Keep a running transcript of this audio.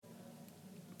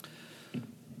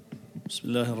بسم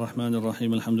الله الرحمن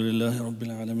الرحيم الحمد لله رب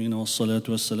العالمين والصلاة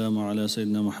والسلام على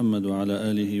سيدنا محمد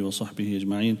وعلى آله وصحبه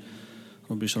أجمعين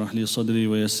رب اشرح لي صدري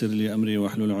ويسر لي أمري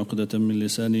واحلل عقدة من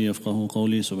لساني يفقه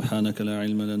قولي سبحانك لا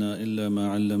علم لنا إلا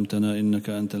ما علمتنا إنك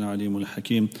أنت العليم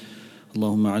الحكيم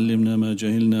اللهم علمنا ما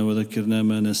جهلنا وذكرنا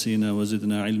ما نسينا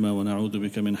وزدنا علما ونعوذ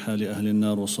بك من حال أهل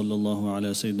النار وصلى الله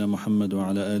على سيدنا محمد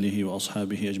وعلى آله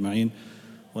وأصحابه أجمعين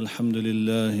والحمد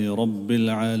لله رب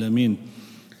العالمين.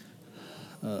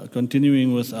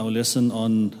 Continuing with our lesson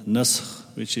on naskh,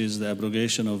 which is the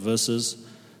abrogation of verses,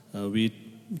 we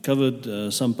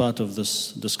covered some part of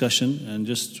this discussion, and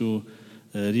just to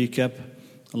recap,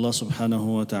 Allah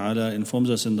subhanahu wa ta'ala informs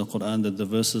us in the Quran that the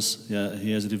verses,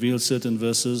 He has revealed certain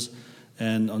verses,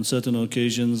 and on certain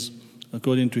occasions,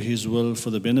 according to His will,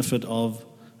 for the benefit of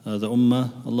the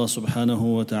ummah, Allah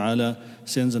subhanahu wa ta'ala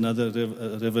sends another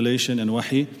revelation and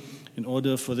wahi in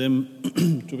order for them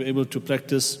to be able to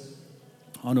practice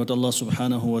on what Allah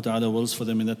subhanahu wa ta'ala wills for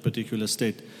them in that particular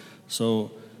state.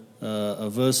 So a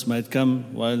verse might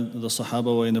come while the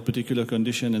Sahaba were in a particular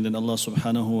condition, and then Allah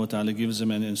subhanahu wa ta'ala gives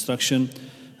them an instruction.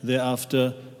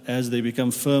 Thereafter, as they become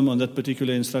firm on that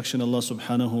particular instruction, Allah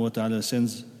subhanahu wa ta'ala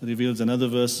reveals another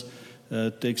verse,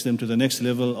 takes them to the next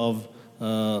level of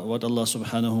what Allah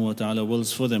subhanahu wa ta'ala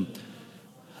wills for them.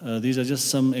 These are just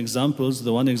some examples.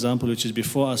 The one example which is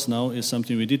before us now is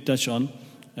something we did touch on,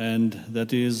 and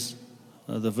that is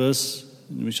the verse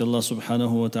in which Allah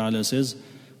subhanahu wa ta'ala says,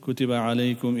 كُتِبَ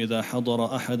عَلَيْكُمْ إِذَا حَضَرَ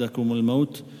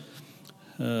أَحَدَكُمُ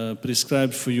الْمَوْتِ,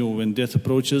 prescribed for you when death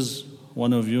approaches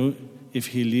one of you, if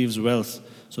he leaves wealth.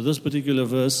 So this particular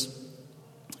verse,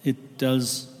 it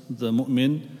tells the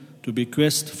mu'min to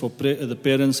bequest for the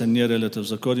parents and near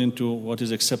relatives according to what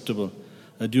is acceptable,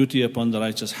 a duty upon the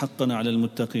righteous, حَقًّا عَلَى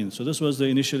الْمُتَّقِينَ. So this was the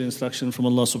initial instruction from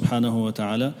Allah subhanahu wa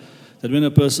ta'ala, that when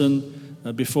a person,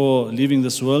 before leaving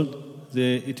this world,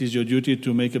 it is your duty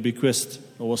to make a bequest,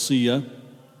 a wasiyah,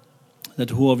 that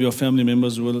who of your family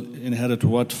members will inherit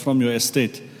what from your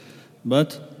estate.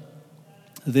 But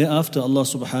thereafter Allah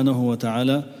subhanahu wa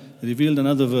ta'ala revealed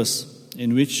another verse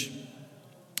in which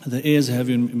the heirs have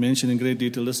been mentioned in great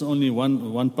detail. This is only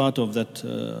one part of that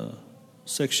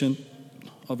section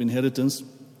of inheritance.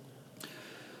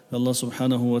 Allah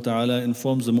subhanahu wa ta'ala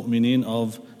informs the mu'mineen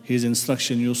of His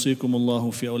instruction, يُوصِيكُمُ اللَّهُ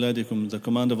فِي أَوْلَادِكُمْ, the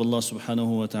command of Allah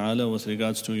subhanahu wa ta'ala with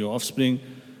regards to your offspring,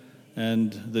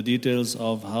 and the details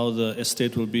of how the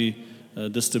estate will be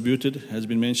distributed has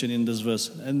been mentioned in this verse.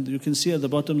 And you can see at the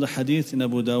bottom the hadith in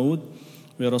Abu Dawood,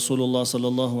 where Rasulullah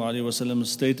sallallahu alayhi wa sallam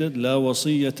stated, لَا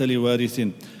وَصِيَّةَ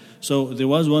لِوَارِثٍ. So there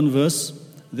was one verse,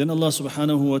 then Allah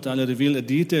subhanahu wa ta'ala revealed a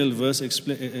detailed verse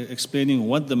explaining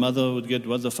what the mother would get,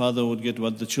 what the father would get,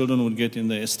 what the children would get in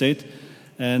the estate.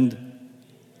 And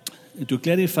to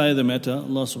clarify the matter,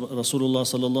 Rasulullah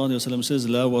sallallahu alayhi wa sallam says,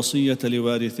 لَا وَصِيَّةَ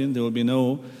لِوَارِثٍ. There will be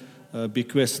no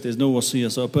bequest, there's no wasiyah.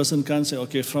 So a person can't say,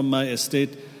 okay, from my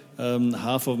estate,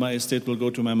 half of my estate will go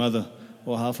to my mother,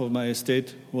 or half of my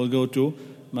estate will go to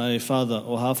my father,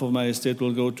 or half of my estate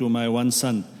will go to my one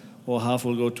son, or half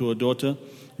will go to a daughter.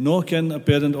 Nor can a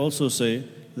parent also say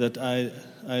that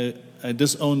I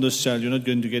disown this child, you're not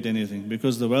going to get anything,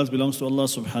 because the wealth belongs to Allah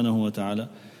subhanahu wa ta'ala.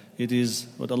 It is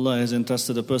what Allah has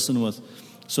entrusted a person with.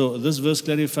 So this verse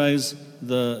clarifies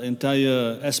the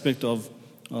entire aspect of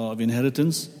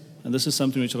inheritance, and this is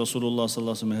something which Rasulullah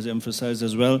sallallahu alaihi wasallam has emphasized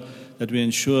as well, that we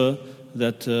ensure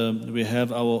that we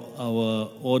have our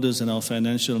orders and our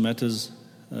financial matters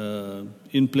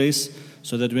in place,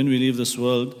 so that when we leave this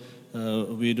world,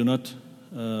 we do not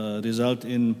result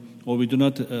in, or we do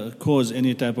not cause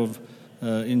any type of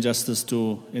injustice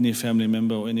to any family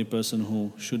member or any person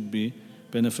who should be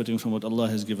benefiting from what Allah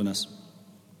has given us.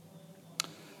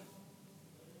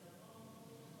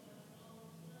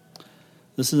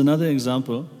 This is another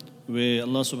example where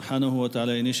Allah subhanahu wa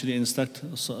ta'ala initially instructed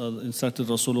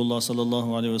Rasulullah sallallahu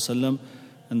alayhi wa sallam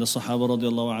and the Sahaba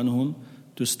radiallahu anhum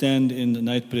to stand in the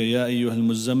night prayer. Ya ayyuhal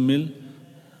muzammil,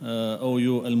 O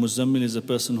you al-muzammil is a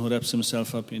person who wraps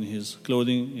himself up in his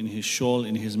clothing, in his shawl,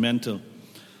 in his mantle.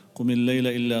 Qumil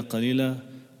layla illa qalila,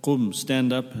 qum,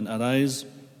 stand up and arise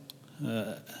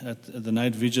at the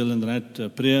night vigil and the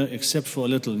night prayer, except for a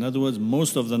little. In other words,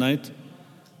 most of the night.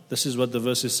 This is what the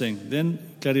verse is saying. Then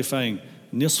clarifying,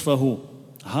 nisfahu,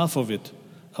 half of it,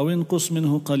 aw inqus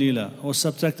minhu qalila, or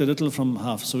subtract a little from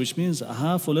half. So which means a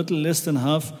half or little less than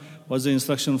half was the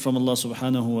instruction from Allah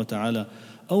subhanahu wa ta'ala.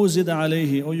 Aw zid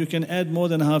alayhi, or you can add more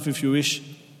than half if you wish.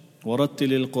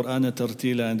 وَرَتِّلِ الْقُرْآنَ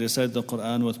تَرْتِيلًا, and recite the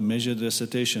Qur'an with measured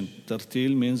recitation.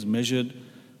 Tartil means measured,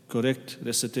 correct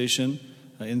recitation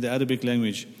in the Arabic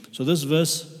language. So this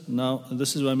verse, now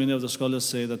this is why many of the scholars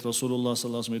say that Rasulullah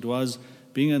sallallahu alaihi wasallam, it was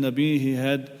being a Nabi, he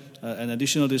had an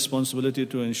additional responsibility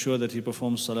to ensure that he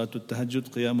performs Salatul Tahajjud,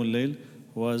 Qiyamul Layl,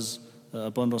 was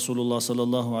upon Rasulullah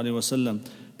sallallahu alaihi wasallam.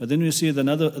 But then we see the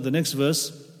next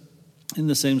verse in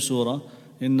the same surah,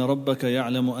 إِنَّ رَبَّكَ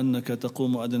يَعْلَمُ أَنَّكَ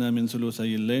تَقُومُ أَدْنَى مِنْ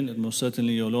ثُلُثَيِ اللَّيْلِ. Most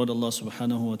certainly your Lord Allah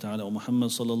subhanahu wa ta'ala, or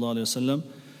Muhammad sallallahu alayhi wa sallam,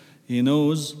 He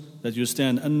knows that you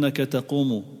stand أَنَّكَ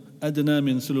تَقُومُ أَدْنَى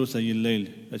مِنْ ثُلُثَيِ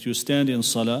اللَّيْلِ, that you stand in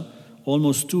salah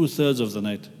almost 2/3 of the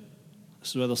night. This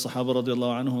is where the Sahaba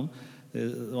radiallahu anhum,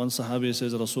 one Sahabi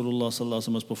says Rasulullah sallallahu alayhi wa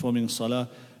sallam was performing salah,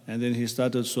 and then he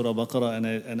started Surah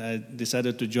Baqarah, and I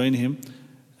decided to join him.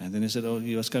 And then he said,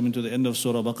 he was coming to the end of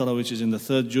Surah Baqarah, which is in the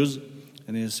 3rd juz.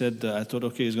 And he said, I thought,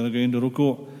 okay, he's going to go into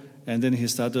ruku'. And then he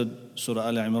started Surah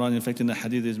Al-Imran. In fact, in the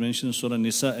hadith, is mentioned Surah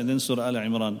Nisa and then Surah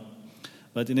Al-Imran.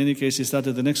 But in any case, he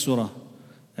started the next surah.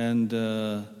 And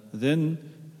then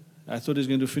I thought he's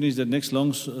going to finish the next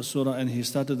long surah, and he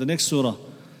started the next surah.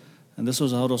 And this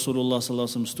was how Rasulullah sallallahu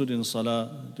alaihi wasallam stood in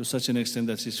salah, to such an extent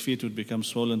that his feet would become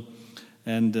swollen.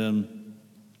 And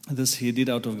this he did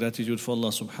out of gratitude for Allah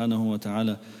subhanahu wa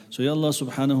ta'ala. So Allah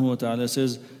subhanahu wa ta'ala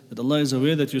says that Allah is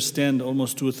aware that you stand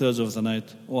almost 2/3 of the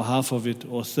night, or half of it,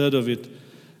 or 1/3 of it.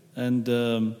 And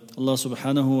Allah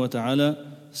subhanahu wa ta'ala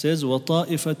says,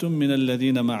 وَطَائِفَةٌ مِّنَ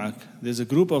الَّذِينَ مَعَكَ. There's a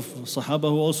group of Sahaba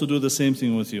who also do the same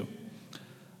thing with you.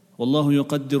 وَاللَّهُ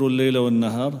يُقَدِّرُ اللَّيْلَ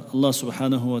وَالنَّهَارِ. Allah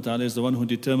subhanahu wa ta'ala is the one who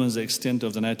determines the extent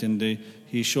of the night and day.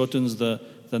 He shortens the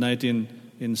night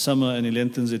in summer, and He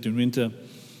lengthens it in winter.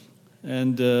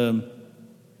 And عَلِمَ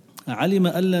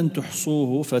أَلَّن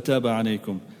تُحْصُوهُ فَتَابَ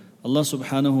عَلَيْكُمْ. Allah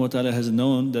subhanahu wa ta'ala has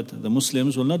known that the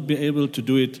Muslims will not be able to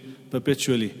do it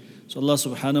perpetually. So Allah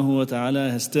subhanahu wa ta'ala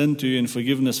has turned to you in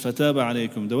forgiveness. فَتَابَ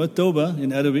عَلَيْكُمْ. The word tawbah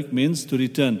in Arabic means to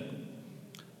return.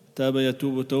 تَابَ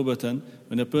يَتُوبُ تَوْبَةً.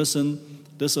 When a person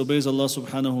disobeys Allah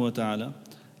subhanahu wa ta'ala,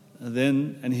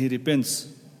 and he repents.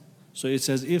 So it's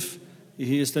as if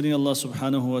he is telling Allah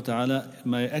subhanahu wa ta'ala,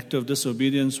 my act of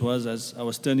disobedience was as I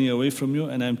was turning away from you,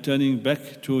 and I'm turning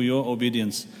back to your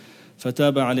obedience.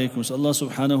 فَتَابَ عَلَيْكُمْ. So Allah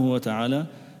subhanahu wa ta'ala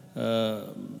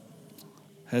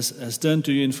has turned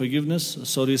to you in forgiveness.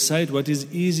 So recite what is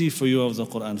easy for you of the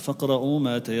Quran. فَقْرَؤُوا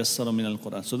مَا تَيَسَّرَ مِنَ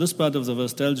الْقُرْآنِ. So this part of the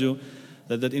verse tells you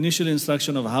that initial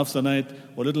instruction of half the night,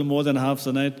 or little more than half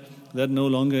the night, that no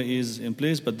longer is in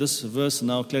place. But this verse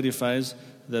now clarifies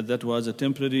that was a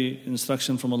temporary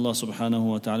instruction from Allah subhanahu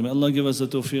wa ta'ala. May Allah give us the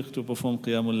tawfiq to perform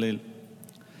Qiyamul Layl.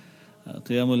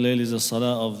 Qiyamul Layl is a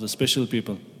salah of the special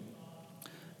people.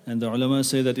 And the ulama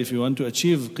say that if you want to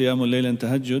achieve Qiyamul Layl and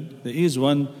Tahajjud, there is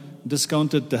one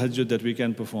discounted Tahajjud that we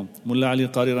can perform. Mullah Ali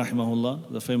Qari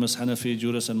rahimahullah, the famous Hanafi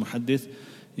jurist and muhaddith,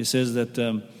 he says that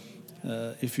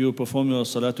if you perform your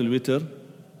Salatul Witr,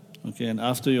 okay, and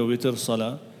after your Witr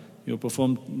Salah, you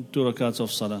perform 2 rakats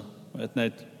of Salah at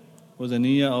night, with a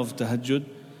niyyah of tahajjud.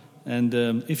 And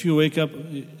if you wake up,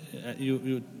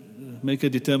 you make a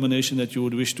determination that you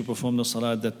would wish to perform the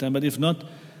salah at that time. But if not,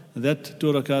 that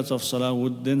 2 rakats of salah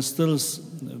would then still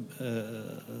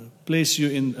place you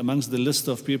in amongst the list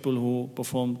of people who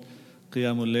performed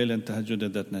Qiyamul Layl and tahajjud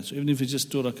at that night. So even if it's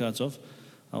just 2 rakats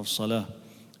of salah.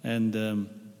 And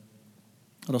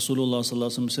Rasulullah sallallahu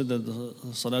alaihi wasallam said that the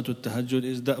Salatul Tahajjud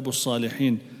is da'bu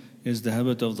salihin, is the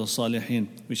habit of the salihin,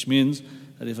 which means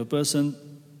that if a person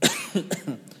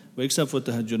wakes up for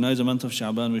tahajjud, now is a month of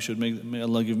Sha'ban, we should may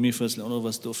Allah give me firstly, all of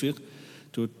us tawfiq,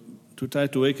 to try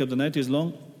to wake up. The night is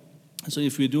long, so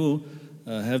if we do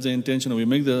have the intention, or we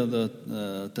make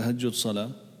the tahajjud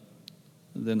salah,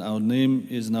 then our name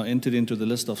is now entered into the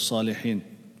list of salihin,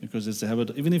 because it's the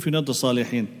habit. Even if we're not the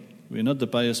salihin, we're not the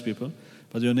pious people,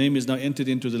 but your name is now entered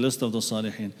into the list of the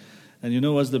salihin. And you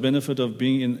know what's the benefit of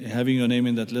having your name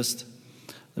in that list?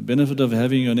 The benefit of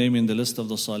having your name in the list of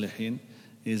the salihin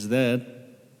is that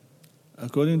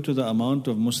according to the amount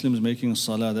of Muslims making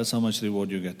salah, that's how much reward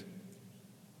you get.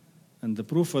 And the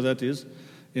proof for that is,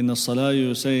 in the salah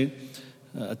you say,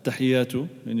 at-tahiyyatu,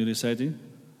 when you're reciting,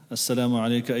 Assalamu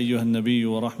alayka ayyuhan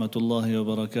nabiyyu wa rahmatullahi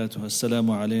wa barakatuh, Assalamu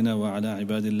alayna wa ala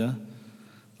ibadillah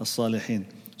as-salihin.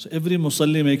 So every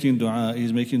musalli making dua,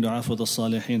 he's making dua for the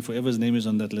salihin, for whoever's name is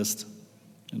on that list.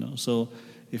 So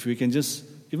if we can just,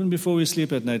 even before we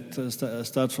sleep at night,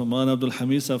 start from Maulana Abdul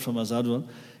Hamid Sahib from Azadwal.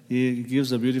 He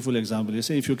gives a beautiful example. He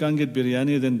says, if you can't get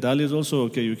biryani, then dal is also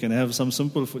okay. You can have some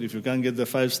simple food. If you can't get the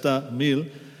 5-star meal,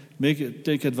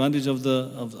 take advantage of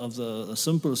the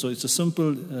simple. So it's a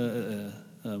simple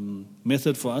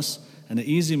method for us, and an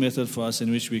easy method for us, in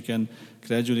which we can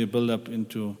gradually build up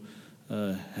into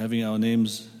having our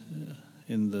names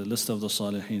in the list of the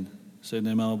salihin.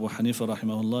 Sayyidina Imam Abu Hanifa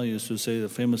rahimahullah used to say the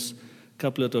famous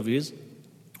couplet of his,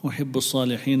 أُحِبُّ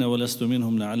الصَّالِحِينَ وَلَسْتُ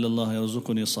مِنْهُمْ لَعَلَّ اللَّهَ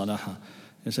يَرْزُقُنِي صَلَاحًا.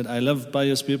 He said, I love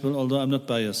pious people, although I'm not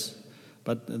pious.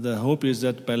 But the hope is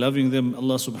that by loving them,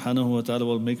 Allah subhanahu wa ta'ala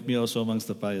will make me also amongst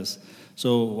the pious.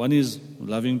 So one is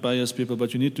loving pious people,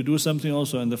 but you need to do something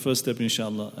also in the first step,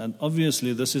 inshallah. And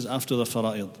obviously this is after the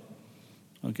fara'id.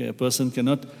 Okay, a person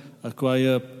cannot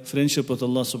acquire friendship with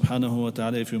Allah subhanahu wa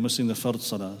ta'ala if you're missing the fard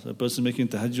salah. So a person making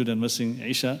tahajjud and missing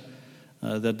isha,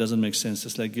 that doesn't make sense.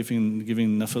 It's like giving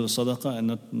nafil sadaqah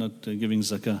and not giving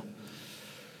zakah.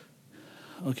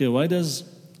 Okay, why does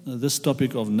this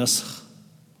topic of naskh,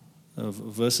 of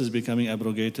verses becoming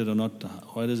abrogated or not,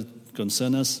 why does it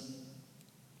concern us?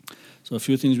 So a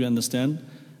few things we understand.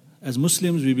 As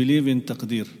Muslims, we believe in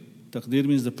taqdeer. Taqdeer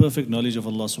means the perfect knowledge of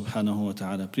Allah subhanahu wa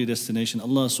ta'ala, predestination.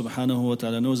 Allah subhanahu wa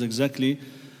ta'ala knows exactly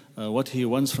what He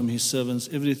wants from His servants.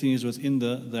 Everything is within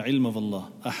the ilm of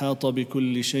Allah. أَحَاطَ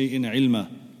بِكُلِّ شَيْءٍ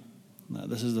عِلْمًا.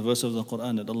 This is the verse of the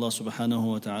Quran, that Allah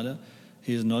subhanahu wa ta'ala,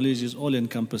 His knowledge is all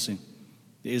encompassing.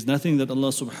 There is nothing that Allah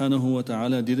subhanahu wa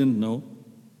ta'ala didn't know,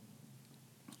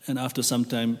 and after some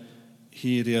time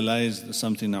He realized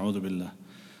something, na'udhu billah.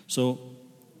 So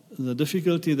the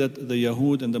difficulty that the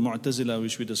Yahud and the Mu'tazila,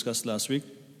 which we discussed last week,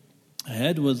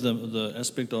 had with the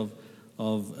aspect of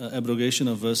abrogation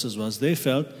of verses was they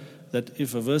felt that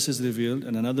if a verse is revealed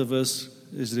and another verse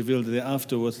is revealed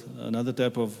thereafter with another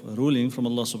type of ruling from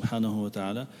Allah subhanahu wa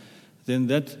ta'ala, then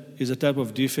that is a type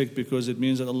of defect, because it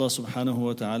means that Allah subhanahu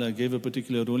wa ta'ala gave a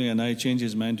particular ruling and I changed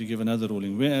His mind to give another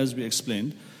ruling. Whereas we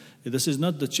explained, this is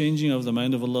not the changing of the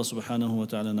mind of Allah subhanahu wa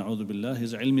ta'ala, na'udhu billah.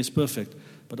 His ilm is perfect.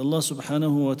 But Allah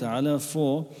subhanahu wa ta'ala,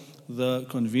 for the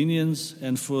convenience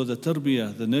and for the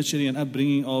tarbiyah, the nurturing and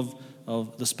upbringing of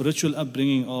the spiritual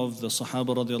upbringing of the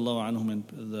Sahaba radiallahu anhum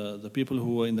and the people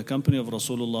who were in the company of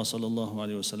Rasulullah sallallahu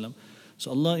alayhi wasallam.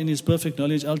 So Allah in His perfect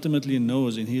knowledge ultimately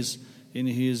knows in His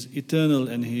eternal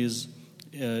and His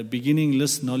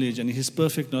beginningless knowledge and His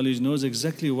perfect knowledge knows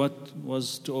exactly what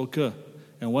was to occur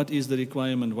and what is the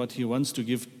requirement, what He wants to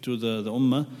give to the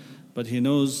ummah, but He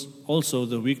knows also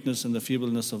the weakness and the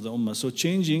feebleness of the ummah. So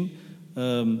changing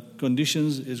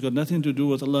conditions has got nothing to do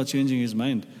with Allah changing His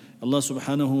mind. Allah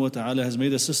subhanahu wa ta'ala has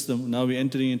made a system. Now we're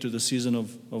entering into the season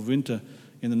of winter.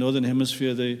 In the northern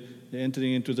hemisphere, they're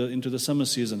entering into the summer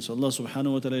season. So Allah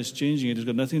subhanahu wa ta'ala is changing it. It's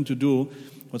got nothing to do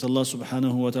with Allah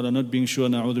subhanahu wa ta'ala not being sure,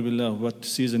 na'udhu billah, what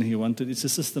season He wanted. It's a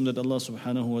system that Allah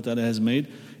subhanahu wa ta'ala has made.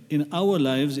 In our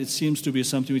lives, it seems to be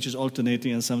something which is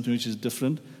alternating and something which is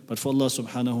different. But for Allah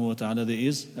subhanahu wa ta'ala, there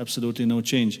is absolutely no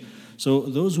change. So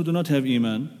those who do not have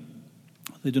iman,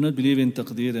 they do not believe in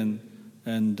taqdeer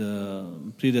and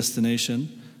predestination,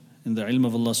 in the ilm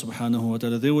of Allah subhanahu wa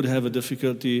ta'ala, they would have a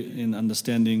difficulty in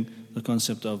understanding the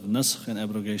concept of naskh and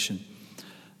abrogation.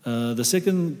 The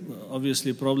second,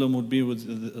 obviously, problem would be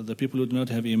with the people who do not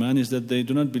have iman is that they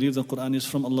do not believe the Quran is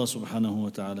from Allah subhanahu wa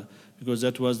ta'ala, because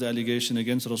that was the allegation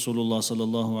against Rasulullah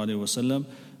sallallahu alayhi wa sallam,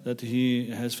 that he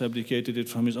has fabricated it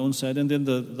from his own side. And then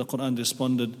the Quran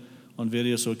responded on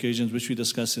various occasions, which we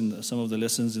discussed in some of the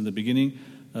lessons in the beginning,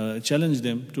 challenged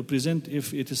them to present,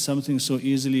 if it is something so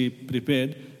easily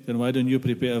prepared, then why don't you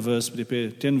prepare a verse, prepare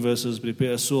 10 verses,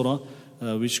 prepare a surah,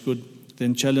 which could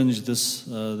then challenge this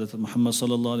that Muhammad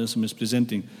sallallahu alaihi wasallam is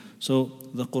presenting. So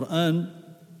the Quran,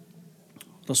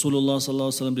 Rasulullah sallallahu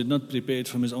alaihi wasallam did not prepare it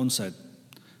from his own side.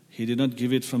 He did not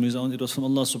give it from his own. It was from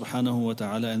Allah subhanahu wa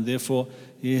ta'ala, and therefore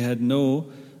he had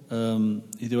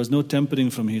there was no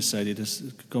tempering from his side. It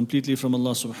is completely from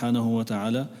Allah subhanahu wa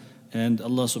ta'ala, and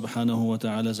Allah subhanahu wa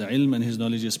ta'ala's ilm and His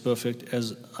knowledge is perfect,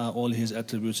 as are all His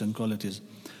attributes and qualities.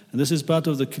 And this is part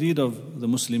of the creed of the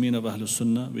Muslimin of Ahlus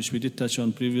Sunnah, which we did touch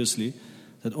on previously,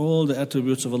 that all the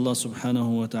attributes of Allah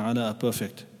subhanahu wa ta'ala are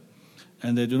perfect,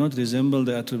 and they do not resemble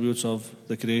the attributes of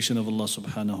the creation of Allah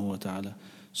subhanahu wa ta'ala.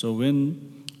 So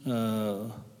when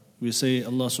we say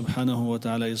Allah subhanahu wa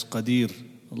ta'ala is qadir,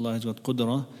 Allah has got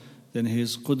qudra, then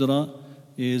His qudra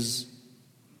is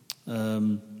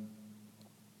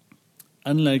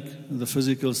unlike the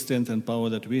physical strength and power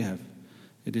that we have.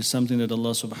 It is something that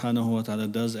Allah subhanahu wa ta'ala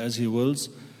does as He wills.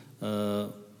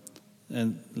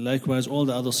 And likewise, all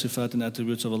the other sifat and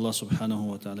attributes of Allah subhanahu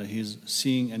wa ta'ala, His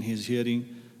seeing and His hearing,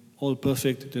 all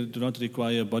perfect. They do not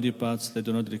require body parts. They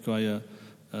do not require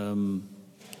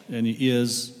any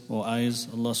ears or eyes.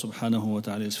 Allah subhanahu wa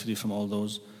ta'ala is free from all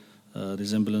those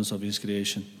resemblance of His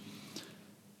creation.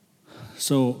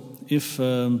 So if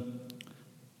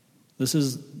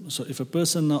if a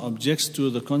person now objects to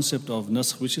the concept of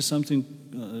naskh, which is something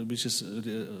which is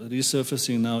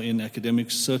resurfacing now in academic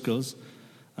circles,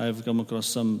 I've come across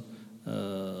some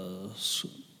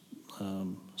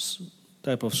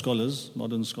type of scholars,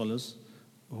 modern scholars,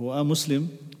 who are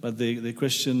Muslim, but they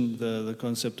question the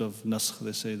concept of naskh.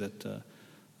 They say that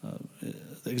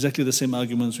exactly the same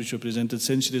arguments which were presented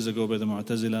centuries ago by the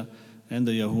Mu'tazila and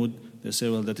the Yahud They say,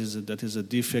 well, that is a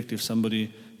defect if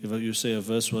you say a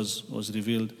verse was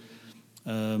revealed.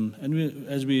 And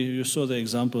you saw the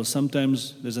example,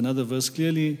 sometimes there's another verse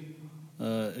clearly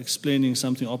explaining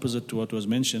something opposite to what was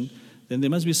mentioned. Then there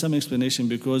must be some explanation,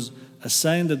 because a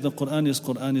sign that the Quran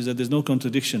is that there's no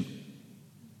contradiction.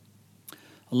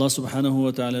 Allah subhanahu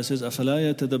wa ta'ala says,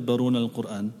 أَفَلَا يَتَدَبَّرُونَ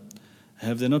الْقُرْآنَ.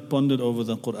 Have they not pondered over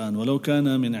the Quran? وَلَوْ كَانَ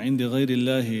مِنْ عِنْدِ غَيْرِ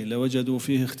اللَّهِ لَوَجَدُوا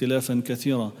فِيهِ اخْتِلَافًا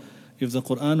كَثِيرًا. If the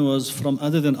Quran was from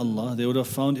other than Allah, they would have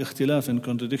found ikhtilaf and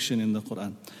contradiction in the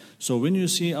Quran. So when you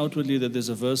see outwardly that there's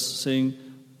a verse saying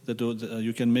that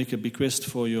you can make a bequest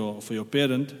for your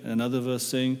parent, and another verse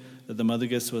saying that the mother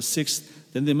gets was sixth,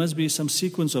 then there must be some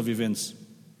sequence of events.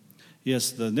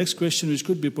 Yes, the next question which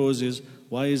could be posed is,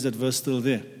 why is that verse still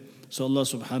there? So Allah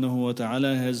subhanahu wa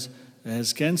ta'ala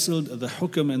has cancelled the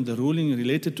hukm and the ruling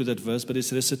related to that verse, but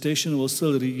its recitation will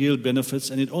still yield benefits,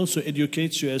 and it also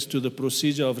educates you as to the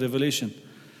procedure of revelation.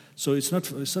 So it's not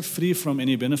free from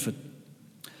any benefit.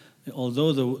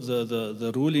 Although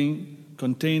the ruling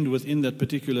contained within that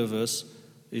particular verse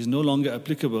is no longer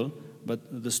applicable, but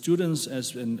the students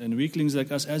and weaklings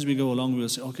like us, as we go along, we'll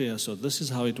say, okay, so this is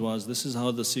how it was, this is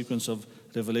how the sequence of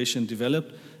revelation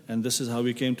developed, and this is how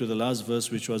we came to the last verse,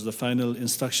 which was the final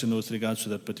instruction with regards to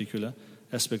that particular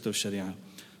aspect of Sharia.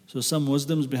 So some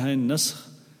wisdoms behind naskh.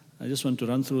 I just want to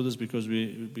run through this because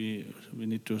we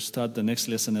need to start the next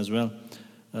lesson as well.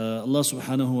 Allah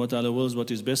subhanahu wa ta'ala wills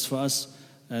what is best for us,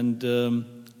 and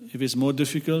if it's more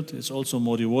difficult, it's also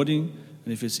more rewarding,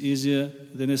 and if it's easier,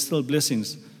 then it's still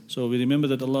blessings. So we remember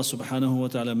that Allah subhanahu wa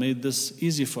ta'ala made this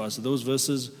easy for us. Those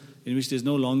verses in which there's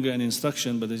no longer an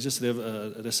instruction, but there's just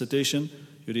a recitation.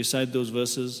 You recite those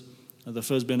verses. The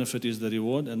first benefit is the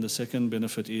reward, and the second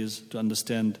benefit is to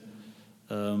understand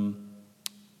the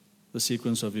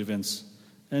sequence of events.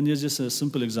 And here's just a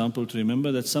simple example to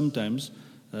remember that sometimes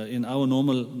in our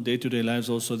normal day-to-day lives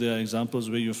also there are examples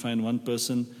where you find one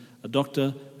person, a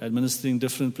doctor, administering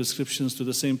different prescriptions to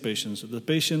the same patient. So the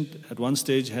patient at one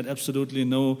stage had absolutely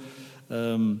no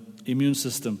immune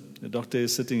system. The doctor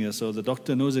is sitting here, so the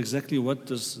doctor knows exactly what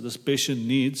this patient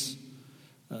needs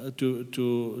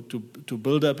to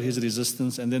build up his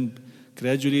resistance and then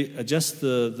gradually adjust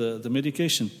the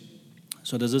medication.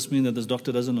 So does this mean that this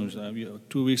doctor doesn't know?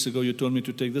 2 weeks ago you told me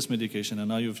to take this medication and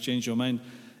now you've changed your mind.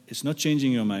 It's not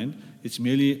changing your mind. It's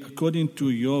merely according to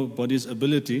your body's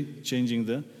ability changing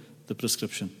the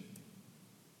prescription.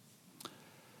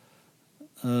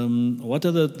 What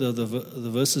are the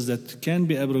verses that can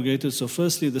be abrogated? So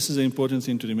firstly, this is an important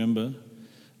thing to remember.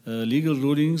 Legal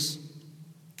rulings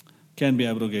can be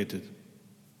abrogated.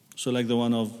 So like the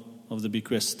one of the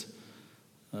bequest.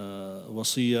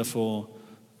 Wasiyah for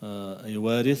a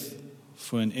warith,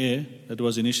 for an heir, that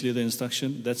was initially the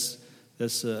instruction. That's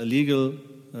a legal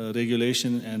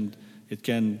regulation and it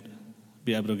can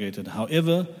be abrogated.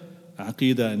 However,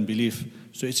 aqidah and belief.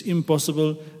 So it's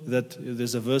impossible that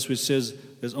there's a verse which says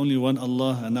there's only one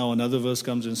Allah, and now another verse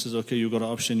comes and says, okay, you've got an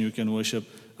option, you can worship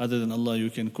other than Allah, you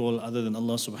can call other than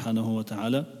Allah subhanahu wa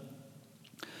ta'ala.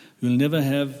 You'll never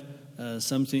have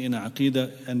something in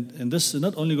aqidah, and this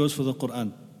not only goes for the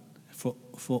Quran,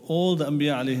 for all the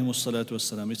Anbiya alayhimus salatu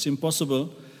wassalam. It's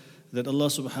impossible that Allah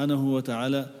subhanahu wa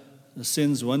ta'ala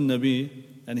sends one Nabi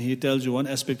and he tells you one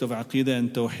aspect of aqidah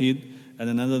and tawheed, and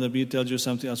another Nabi tells you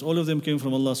something else. All of them came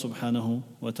from Allah subhanahu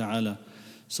wa ta'ala.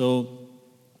 So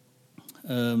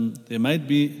there might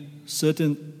be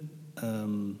certain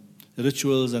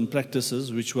rituals and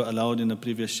practices which were allowed in the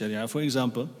previous Sharia. For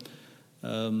example,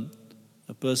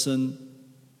 a person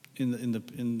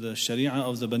in the Sharia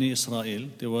of the Bani Israel,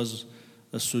 there was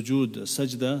a sujood, a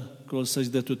sajda called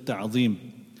sajdatul ta'zeem,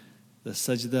 the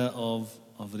sajda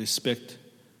of respect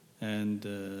and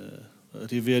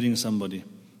revering somebody.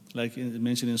 Like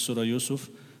mentioned in Surah Yusuf,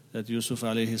 that Yusuf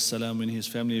alayhi salam, when his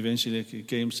family eventually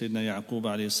came, Sayyidina Yaqub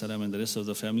alayhi salam and the rest of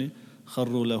the family,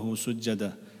 kharru lahu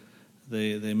sujjada.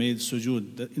 They made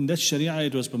sujood. In that Sharia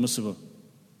it was permissible.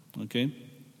 Okay?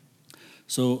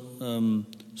 So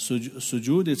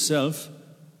sujood itself,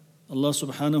 Allah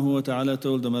subhanahu wa ta'ala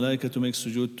told the malaika to make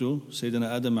sujood to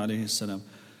Sayyidina Adam alayhi salam.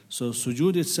 So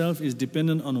sujood itself is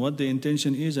dependent on what the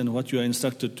intention is and what you are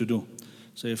instructed to do.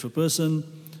 So if a person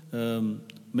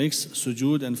makes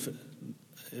sujood, and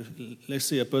let's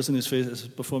say a person is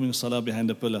performing salah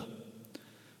behind a pillar,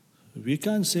 we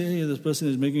can't say, hey, this person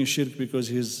is making shirk because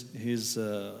he's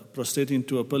prostrating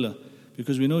to a pillar,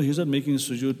 because we know he's not making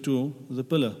sujood to the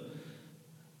pillar.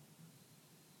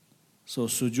 So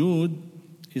sujood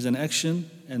is an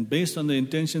action, and based on the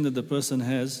intention that the person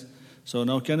has. So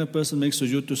now, can a person make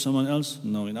sujood to someone else?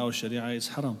 No, in our Sharia it's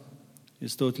haram.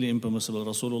 is totally impermissible.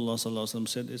 Rasulullah sallallahu alaihi wasallam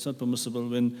said it's not permissible.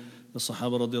 When the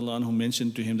Sahaba radiallahu anhum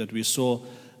mentioned to him that we saw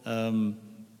the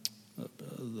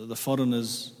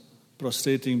foreigners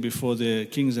prostrating before their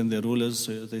kings and their rulers,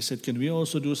 so they said, can we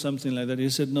also do something like that? He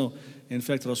said, no. In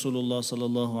fact, Rasulullah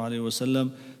sallallahu alaihi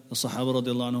wasallam, the Sahaba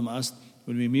radiallahu anhum asked,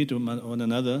 when we meet one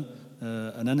another,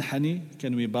 ananhani,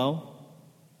 can we bow?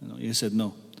 He said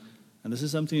no. And this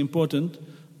is something important,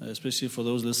 especially for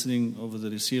those listening over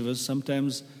the receivers.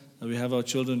 Sometimes we have our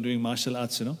children doing martial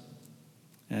arts, and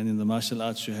in the martial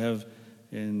arts you have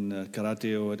in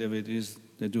karate or whatever it is,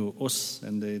 they do os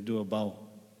and they do a bow.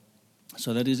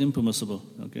 So that is impermissible,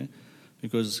 okay?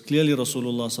 Because clearly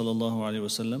Rasulullah sallallahu alaihi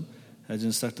wasallam has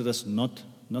instructed us not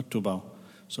to bow.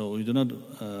 So we do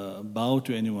not bow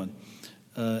to anyone.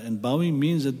 And bowing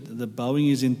means that the bowing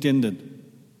is intended.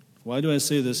 Why do I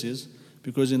say this is?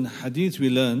 Because in hadith we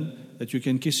learn that you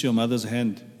can kiss your mother's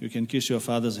hand, you can kiss your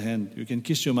father's hand, you can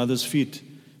kiss your mother's feet,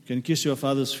 you can kiss your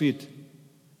father's feet.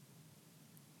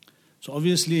 So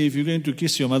obviously if you're going to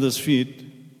kiss your mother's feet,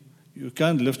 you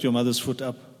can't lift your mother's foot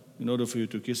up in order for you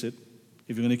to kiss it.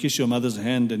 If you're going to kiss your mother's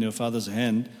hand and your father's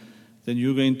hand, then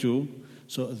you're going to...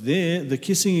 So there, the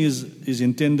kissing is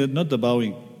intended, not the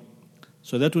bowing.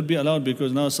 So that would be allowed,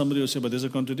 because now somebody will say, but there's a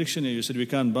contradiction here. You said we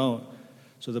can't bow.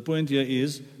 So the point here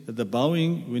is that the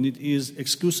bowing, when it is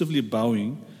exclusively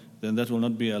bowing, then that will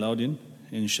not be allowed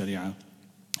in Sharia.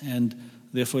 And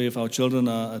therefore, if our children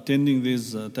are attending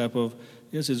this type of...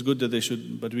 Yes, it's good that they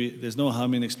should, but there's no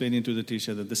harm in explaining to the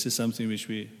teacher that this is something which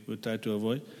we would try to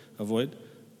avoid.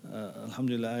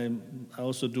 Alhamdulillah, I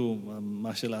also do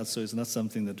martial arts, so it's not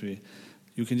something that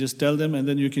you can just tell them, and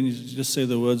then you can just say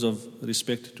the words of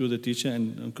respect to the teacher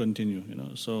and continue.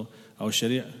 So our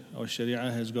Sharia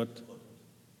has got.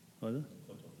 What?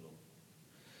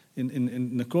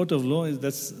 In the court of law,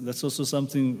 that's also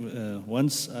something.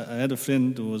 Once I had a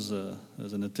friend who was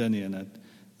an attorney, and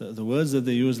the words that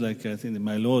they use, like I think,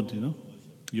 my Lord,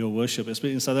 your worship.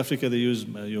 Especially in South Africa, they use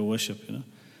your worship.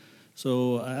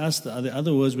 So I asked, are there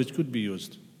other words which could be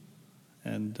used?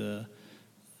 And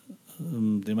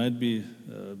there might be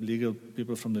legal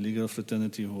people from the legal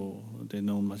fraternity who they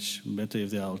know much better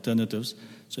if there are alternatives.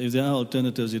 So if there are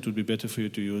alternatives, it would be better for you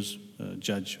to use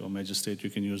judge or magistrate. You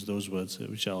can use those words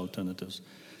which are alternatives,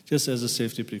 just as a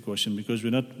safety precaution, because we're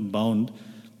not bound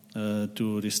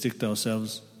to restrict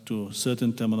ourselves to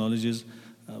certain terminologies.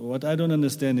 What I don't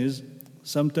understand is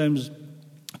sometimes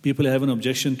people have an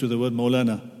objection to the word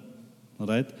Maulana,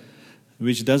 right?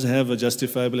 Which does have a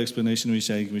justifiable explanation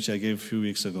which I gave a few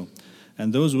weeks ago.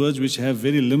 And those words which have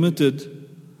very limited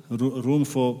room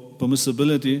for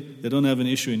permissibility, they don't have an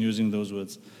issue in using those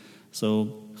words.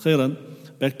 So, khairan,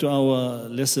 back to our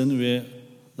lesson where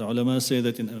the ulama say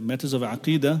that in matters of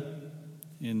aqidah,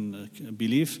 in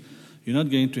belief, you're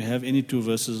not going to have any two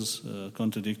verses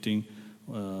contradicting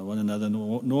one another,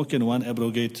 nor can one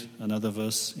abrogate another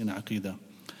verse in aqidah.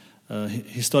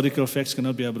 Historical facts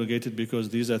cannot be abrogated because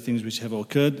these are things which have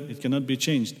occurred. It cannot be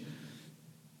changed.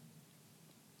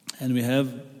 And we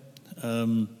have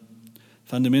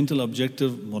fundamental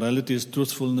objective moralities,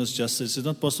 truthfulness, justice. It's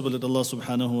not possible that Allah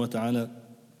subhanahu wa ta'ala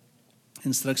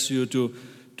instructs you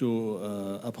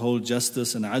to uphold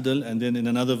justice and adl, and then in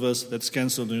another verse that's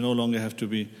cancelled, you no longer have to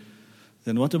be.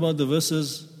 Then what about the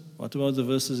verses? What about the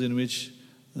verses in which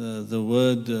the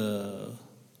word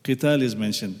qital is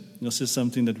mentioned? This is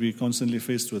something that we constantly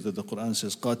faced with. That the Quran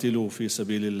says, "Qatilu fi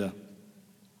sabilillah."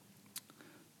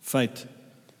 Fight.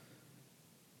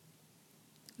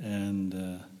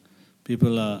 And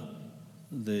people are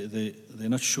they're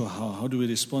not sure how do we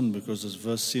respond, because this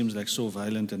verse seems like so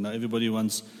violent, and now everybody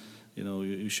wants,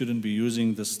 you shouldn't be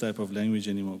using this type of language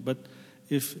anymore. But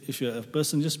if a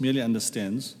person just merely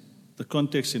understands the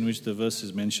context in which the verse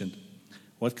is mentioned,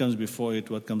 what comes before it,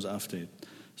 what comes after it.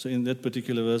 So in that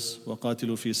particular verse,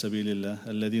 وَقَاتِلُوا فِي سَبِيلِ اللَّهِ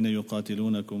الَّذِينَ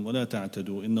يُقَاتِلُونَكُمْ وَلَا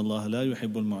تَعْتَدُوا إِنَّ اللَّهَ لَا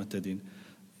يُحِبُّ الْمُعْتَدِينَ.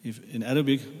 In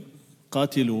Arabic,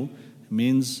 قَاتِلُوا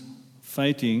means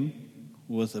fighting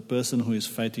with a person who is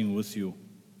fighting with you,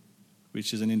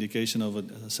 which is an indication of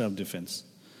a self-defense.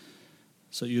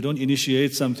 So you don't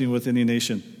initiate something with any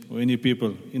nation or any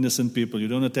people, innocent people. You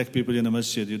don't attack people in a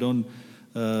masjid. You don't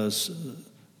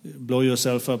blow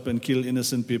yourself up and kill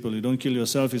innocent people. You don't kill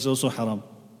yourself. It's also haram.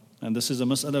 And this is a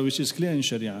mas'ala which is clear in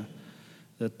Sharia,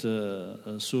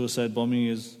 that suicide bombing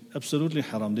is absolutely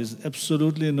haram. There's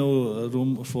absolutely no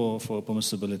room for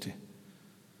permissibility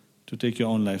to take your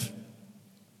own life.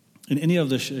 In any of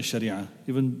the Sharia,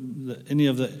 even any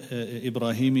of the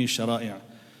Ibrahimi Shara'i',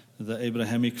 the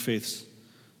Abrahamic faiths,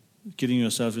 killing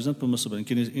yourself is not permissible, and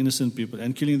killing innocent people,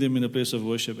 and killing them in a place of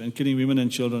worship, and killing women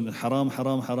and children, haram,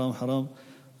 haram, haram, haram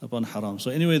upon haram.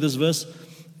 So anyway, this verse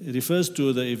refers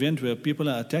to the event where people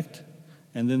are attacked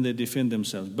and then they defend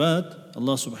themselves. But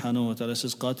Allah subhanahu wa ta'ala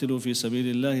says, قَاتِلُوا فِي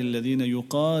سَبِيلِ اللَّهِ الَّذِينَ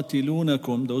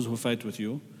يُقَاتِلُونَكُمْ, those who fight with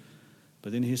you.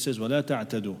 But then He says, وَلَا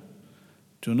تَعْتَدُوا,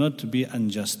 do not be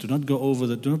unjust, do not go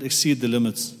over do not exceed the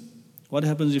limits. What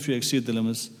happens if you exceed the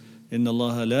limits? إِنَّ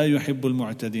اللَّهَ لَا يُحِبُّ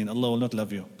الْمُعْتَدِينَ, Allah will not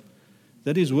love you.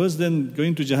 That is worse than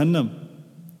going to Jahannam.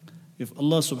 If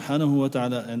Allah subhanahu wa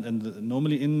ta'ala, and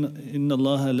normally إِنَّ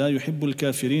اللَّهَ لَا يُحِبُّ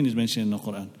الْكَافِرِينَ is mentioned in the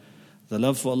Quran. The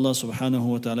love for Allah subhanahu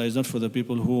wa ta'ala is not for the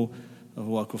people who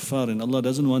are kuffar, and Allah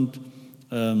doesn't want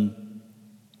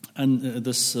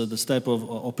this type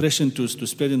of oppression to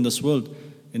spread in this world.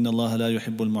 إِنَّ اللَّهَ لَا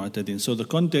يُحِبُّ الْمُعْتَدِينَ. So the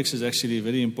context is actually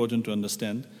very important to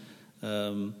understand.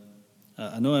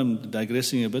 I know I'm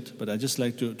digressing a bit, but I just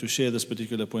like to share this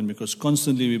particular point because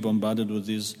constantly we're bombarded with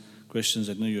these questions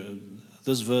that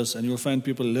this verse, and you'll find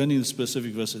people learning the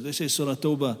specific verses. They say Surah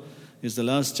Tawbah is the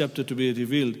last chapter to be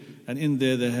revealed, and in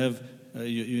there they have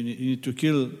you need to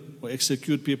kill or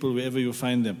execute people wherever you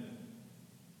find them.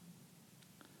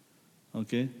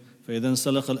 Okay? فإذا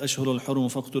انسلخ الأشهر الحرم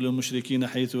فاقتلوا المشركين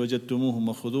حيث وجدتموهم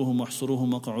وخذوهم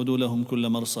واحصروهم وقعدوا لهم كل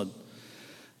مرصد.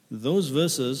 Those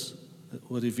verses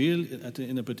were revealed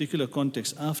in a particular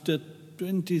context after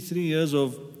 23 years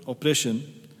of oppression.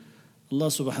 Allah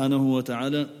subhanahu wa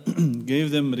ta'ala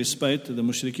gave them respite, the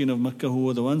mushrikeen of Makkah who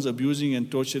were the ones abusing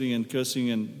and torturing and cursing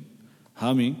and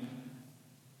harming.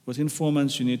 Within 4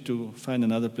 months you need to find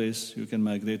another place, you can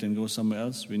migrate and go somewhere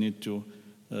else. We need to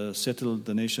settle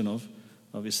the nation of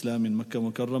Islam in Makkah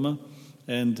Mukarramah.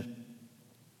 And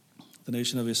the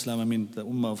nation of Islam, I mean the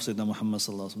Ummah of Sayyidina Muhammad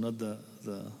sallallahu alaihi wasallam,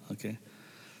 not okay.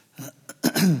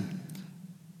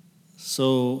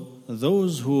 So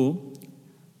those who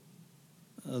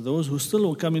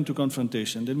still come into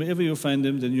confrontation, then wherever you find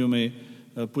them, then you may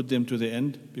put them to the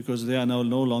end, because they are now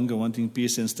no longer wanting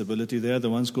peace and stability. They are the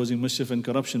ones causing mischief and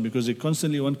corruption because they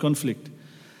constantly want conflict.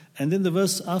 And then the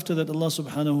verse after that, Allah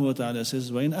subhanahu wa ta'ala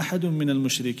says, وَإِنْ أَحَدٌ مِّنَ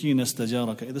الْمُشْرِكِينَ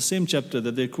اسْتَجَارَكَ. In the same chapter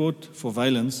that they quote for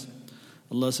violence,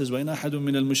 Allah says, وَإِنْ أَحَدٌ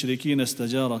مِّنَ الْمُشْرِكِينَ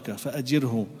اسْتَجَارَكَ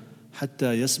فَأَجِرْهُ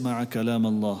حَتَّى يَسْمَعَ كَلَامَ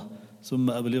اللَّهِ ثُمَّ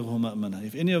أَبْلِغْهُ مَأْمَنَهُ.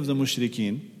 If any of the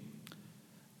mushrikeen,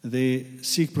 they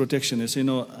seek protection, they say,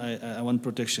 no, I want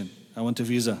protection, I want a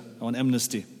visa, I want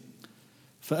amnesty.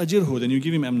 فَأَجِرْهُ, then you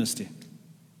give him amnesty.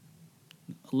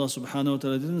 Allah subhanahu wa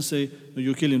ta'ala didn't say, no,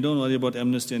 you kill him, don't worry about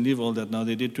amnesty and leave all that. Now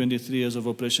they did 23 years of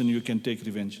oppression, you can take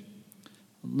revenge.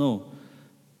 No.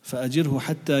 فَأَجِرْهُ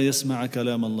حَتَّى يَسْمَعَ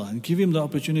كَلَامَ اللَّهِ. And give him the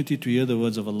opportunity to hear the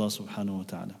words of Allah subhanahu wa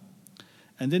ta'ala.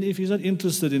 And then if he's not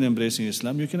interested in embracing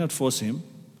Islam, you cannot force him.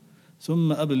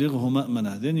 ثُمَّ أَبْلِغْهُ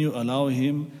مَأْمَنَهُ. Then you allow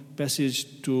him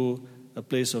passage to a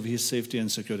place of his safety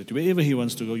and security. Wherever he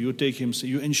wants to go, you take him,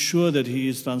 you ensure that he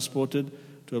is transported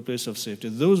to a place of safety.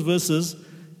 Those verses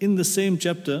in the same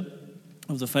chapter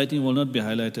of the fighting will not be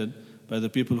highlighted by the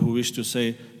people who wish to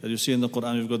say that you see in the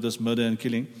Quran we've got this murder and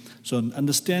killing. So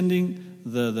understanding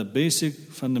the basic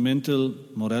fundamental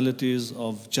moralities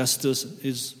of justice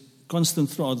is constant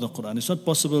throughout the Quran. It's not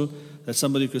possible that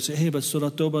somebody could say, hey, but Surah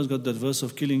Tawbah has got that verse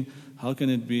of killing. How can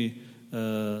it be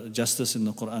justice in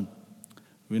the Quran?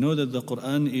 We know that the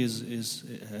Quran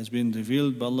has been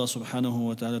revealed by Allah subhanahu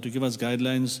wa ta'ala to give us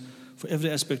guidelines for every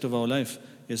aspect of our life.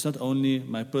 It's not only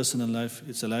my personal life,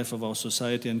 it's the life of our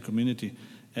society and community.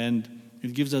 And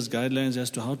it gives us guidelines as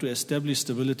to how to establish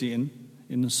stability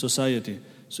in society.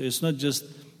 So it's not just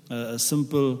a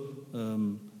simple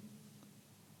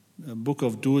book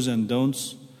of do's and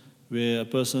don'ts where a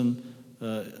person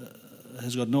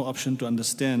has got no option to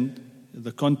understand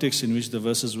the context in which the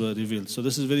verses were revealed. So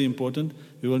this is very important.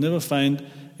 We will never find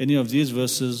any of these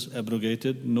verses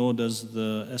abrogated, nor does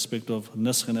the aspect of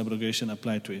nasakh and abrogation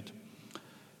apply to it.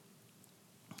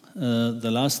 The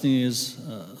last thing is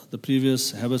the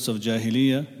previous habits of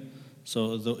jahiliyyah.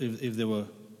 So if they were,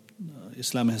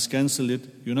 Islam has cancelled it,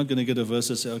 you're not going to get a verse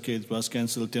that says, okay, it was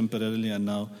cancelled temporarily and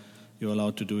now you're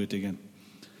allowed to do it again.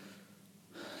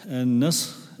 And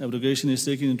nasakh, abrogation, is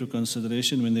taken into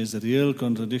consideration when there's a real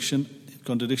contradiction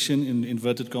in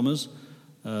inverted commas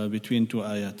between two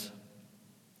ayat.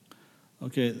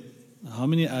 Okay, how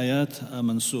many ayat are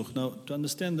mansukh? Now, to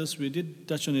understand this, we did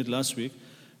touch on it last week.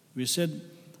 We said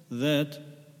that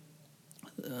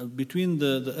between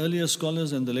the earlier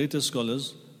scholars and the later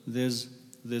scholars, there's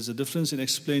a difference in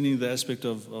explaining the aspect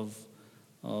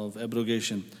of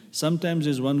abrogation. Sometimes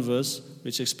there's one verse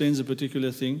which explains a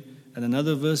particular thing, and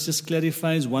another verse just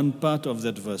clarifies one part of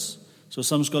that verse. So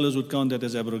some scholars would count that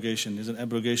as abrogation. There's an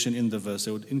abrogation in the verse.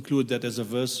 They would include that as a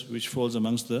verse which falls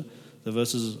amongst the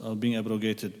verses of being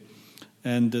abrogated.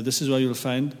 And this is why you'll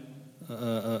find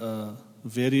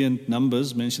variant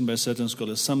numbers mentioned by certain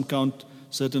scholars. Some count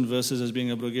certain verses as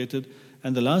being abrogated,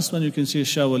 And the last one you can see is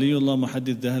Shah Waliullah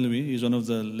Muhaddith Dahlawi. He's one of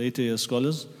the later year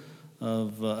scholars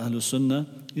of Ahlul Sunnah.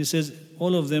 He says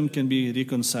all of them can be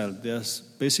reconciled. There's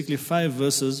basically 5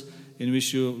 verses in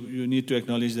which you need to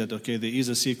acknowledge that, okay, there is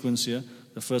a sequence here.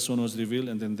 The first one was revealed,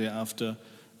 and then thereafter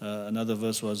another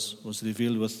verse was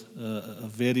revealed with a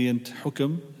variant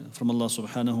hukm from Allah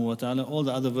subhanahu wa ta'ala. All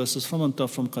the other verses from on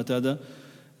top, from Qatada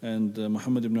and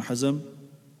Muhammad ibn Hazm,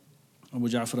 Abu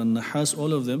Ja'far al-Nahas,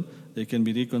 all of them, they can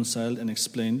be reconciled and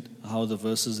explained how the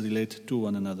verses relate to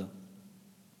one another.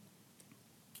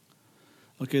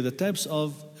 Okay, the types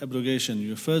of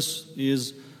abrogation. First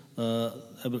is,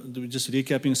 just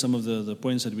recapping some of the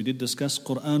points that we did discuss,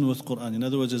 Quran with Quran. In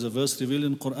other words, there's a verse revealed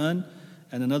in Quran,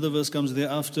 and another verse comes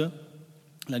thereafter,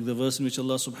 like the verse in which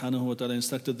Allah subhanahu wa ta'ala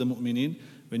instructed the mu'mineen,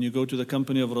 when you go to the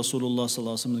company of Rasulullah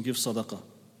sallallahu alaihi wasallam and give sadaqah.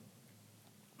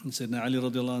 And Sayyidina Ali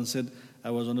radiallahu anhu said, I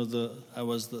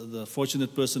was the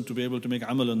fortunate person to be able to make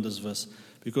amal on this verse.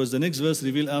 Because the next verse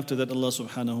revealed after that, Allah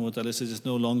subhanahu wa ta'ala says it's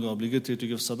no longer obligatory to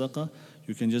give sadaqah.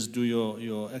 You can just do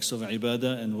your acts of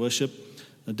ibadah and worship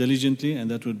diligently,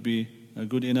 and that would be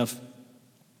good enough.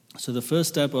 So the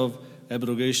first type of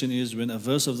abrogation is when a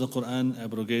verse of the Quran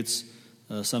abrogates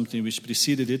something which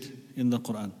preceded it in the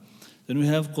Quran. Then we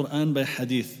have Quran by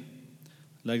hadith,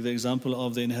 like the example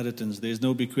of the inheritance. There is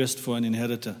no bequest for an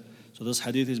inheritor. So this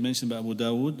hadith is mentioned by Abu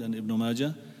Dawood and Ibn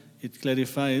Majah. It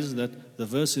clarifies that the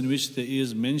verse in which there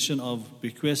is mention of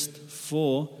bequest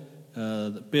for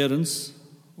the parents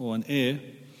or an heir,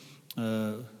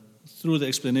 through the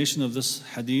explanation of this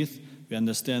hadith, we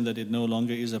understand that it no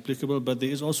longer is applicable. But there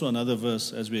is also another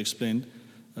verse, as we explained,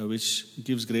 which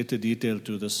gives greater detail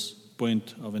to this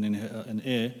point of an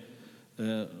heir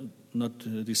not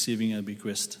receiving a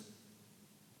bequest.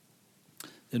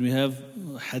 Then we have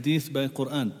hadith by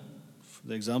Quran.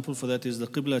 The example for that is the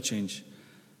Qibla change.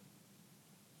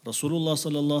 Rasulullah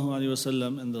sallallahu alayhi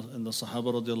wasallam and the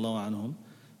Sahaba radiallahu anhum,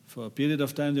 for a period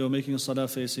of time they were making a salah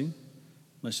facing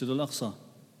Masjid al-Aqsa.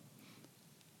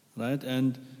 Right?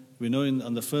 And we know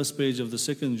on the first page of the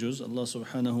second juz, Allah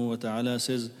subhanahu wa ta'ala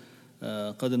says,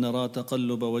 قَدْ نَرَى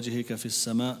تَقَلُّبَ وَجْهِكَ فِي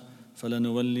السَّمَاءِ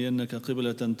فَلَنُوَلِّيَنَّكَ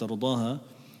قِبْلَةً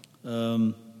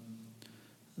تَرْضَاهَا,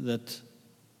 that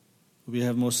we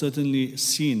have most certainly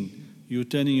seen you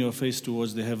turning your face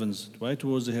towards the heavens. Why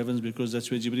towards the heavens? Because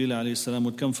that's where Jibreel alayhi salam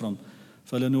would come from.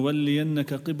 فَلَنُوَلِّيَنَّكَ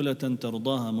قِبْلَةً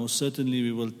تَرْضَاهَا, most certainly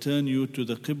we will turn you to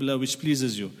the qibla which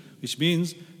pleases you. Which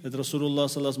means that Rasulullah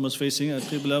sallallahu alaihi wasallam was facing a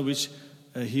qibla which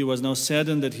he was now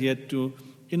saddened that he had to,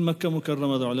 in Makkah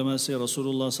Mukarramah, the ulama say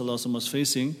Rasulullah sallallahu alaihi wasallam was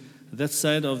facing that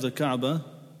side of the Kaaba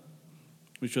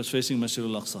which was facing Masjid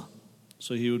al-Aqsa.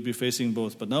 So he would be facing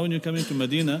both. But now when you come into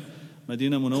Medina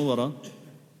Munawwara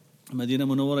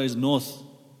is north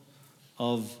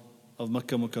of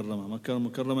Makkah Mukarramah. Makkah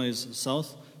Mukarramah is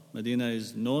south, Medina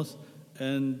is north,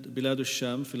 and Bilad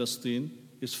al-Sham, Palestine,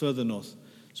 is further north.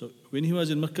 So when he was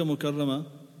in Makkah Mukarramah,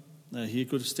 he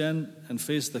could stand and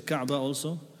face the Kaaba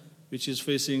also, which is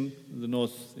facing the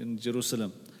north in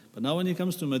Jerusalem. But now when he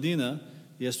comes to Medina,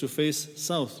 he has to face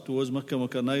south towards Makkah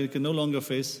Mukarramah. Now he can no longer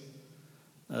face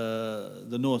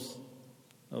the north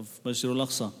of Masjid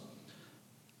al-Aqsa.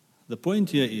 The point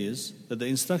here is that the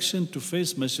instruction to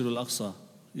face Masjid al-Aqsa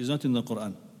is not in the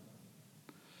Quran.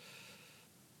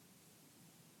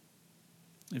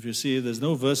 If you see, there's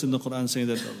no verse in the Quran saying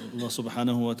that Allah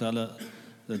subhanahu wa ta'ala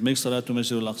that makes salat to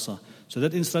Masjid al-Aqsa. So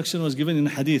that instruction was given in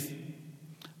hadith.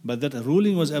 But that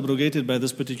ruling was abrogated by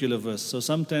this particular verse. So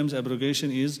sometimes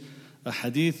abrogation is a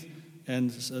hadith, and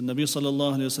Nabi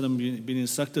sallallahu alayhi wa sallam been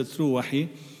instructed through wahi,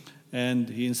 and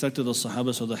he instructed the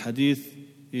Sahaba. So the hadith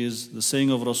is the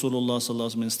saying of Rasulullah sallallahu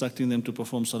alayhi wa sallam instructing them to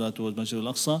perform salat towards Masjid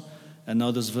al-Aqsa. And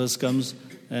now this verse comes,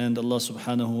 and Allah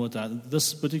subhanahu wa ta'ala,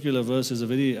 this particular verse is a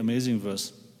very amazing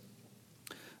verse,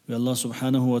 where Allah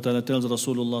subhanahu wa ta'ala tells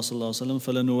Rasulullah sallallahu alayhi wa sallam,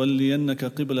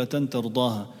 فَلَنُوَلِّيَنَّكَ قِبْلَةً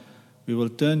تَرْضَاهَا, we will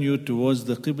turn you towards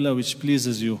the qibla which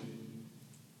pleases you.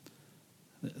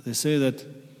 They say that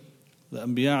the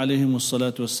Anbiya alayhimus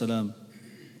salatu wassalam,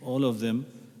 all of them,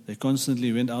 they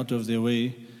constantly went out of their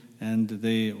way and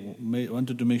they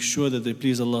wanted to make sure that they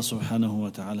please Allah subhanahu wa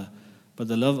ta'ala. But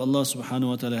the love Allah subhanahu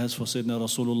wa ta'ala has for Sayyidina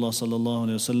Rasulullah sallallahu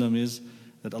alayhi wa sallam is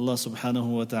that Allah subhanahu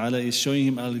wa ta'ala is showing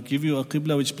him, I'll give you a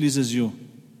qibla which pleases you,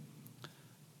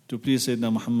 to please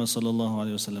Sayyidina Muhammad sallallahu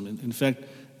alayhi wa sallam. In fact,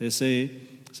 they say,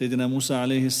 Sayyidina Musa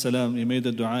alayhi salam, he made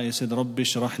a dua, he said, Rabbi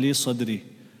shrah li sadri,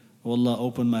 O Allah,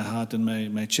 open my heart and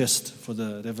my chest for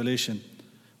the revelation.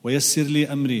 وَيَسِّرْ لِي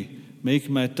أَمْرِي, make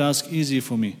my task easy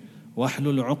for me.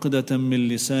 وَاحْلُلْ عُقْدَةً مِّن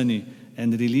لِسَانِي,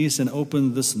 and release and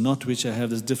open this knot which I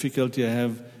have, this difficulty I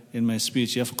have in my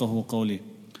speech. يَفْقَهُ قَوْلِي.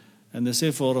 And they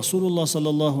say for Rasulullah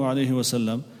sallallahu alayhi wa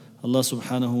sallam, Allah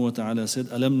subhanahu wa ta'ala said,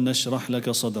 Alam nashrah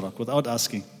laka sadrak, without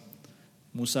asking.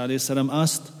 Musa alayhi salam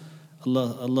asked,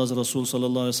 Allah's Rasul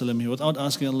sallallahu alayhi wa sallam, without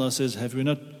asking, Allah says, have you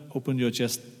not opened your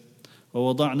chest?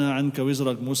 وَوَضَعْنَا عَنْكَ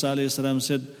وِزْرَكَ. Musa alayhi salam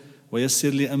said,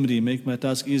 وَيَسِّرْ لِي أَمْرِي, make my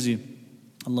task easy.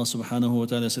 Allah subhanahu wa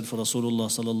ta'ala said for Rasulullah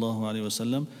sallallahu alayhi wa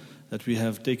sallam that we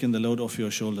have taken the load off your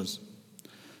shoulders.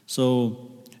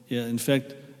 So, in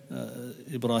fact,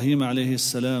 Ibrahim alayhi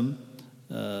salam,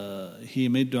 he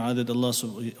made dua that Allah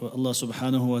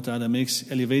subhanahu wa ta'ala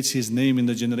elevates his name in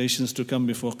the generations to come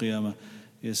before Qiyamah.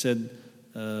 He said,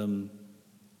 وَجَعَلْ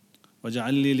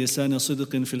لِي لِسَانَ صِدْقٍ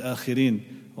فِي الْآخِرِينَ.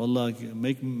 Allah,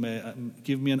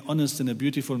 give me an honest and a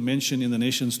beautiful mention in the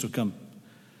nations to come.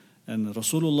 And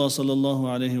Rasulullah sallallahu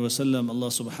alayhi wa sallam, Allah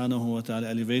subhanahu wa ta'ala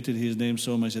elevated his name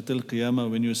so much that till Qiyamah,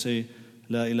 when you say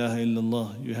La ilaha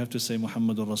illallah, you have to say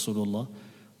Muhammadur Rasulullah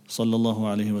sallallahu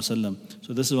alayhi wa sallam.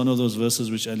 So this is one of those verses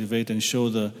which elevate and show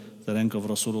the rank of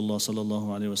Rasulullah sallallahu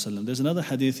alayhi wa sallam. There's another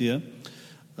hadith here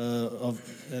of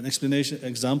an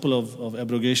example of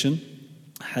abrogation,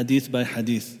 hadith by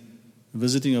hadith,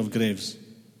 visiting of graves.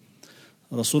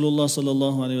 Rasulullah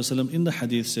sallallahu alayhi wa sallam in the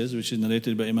hadith says, which is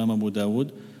narrated by Imam Abu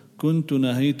Dawud, كنت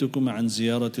نهيتكم عن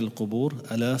زيارة القبور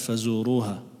ألا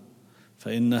فزوروها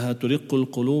فإنها ترق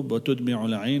القلوب وتدمع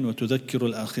العين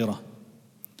وتذكر الآخرة.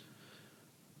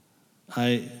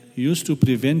 I used to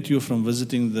prevent you from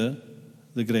visiting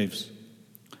the graves.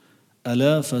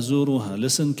 ألا فزوروها.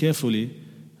 Listen carefully,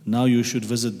 now you should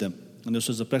visit them. And this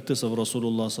was the practice of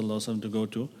Rasulullah sallallahu alaihi wasallam to go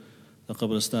to the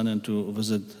qabristan and to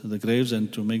visit the graves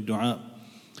and to make dua.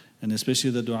 And especially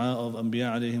the dua of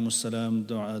Anbiya alayhimus salam,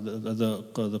 the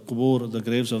qubur, the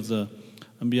graves of the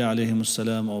Anbiya alayhimus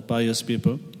salam or pious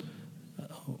people.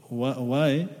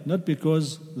 Why? Not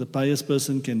because the pious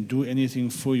person can do anything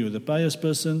for you. The pious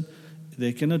person,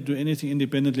 they cannot do anything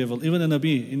independently of Allah. Even a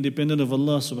Nabi, independent of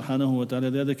Allah subhanahu wa ta'ala,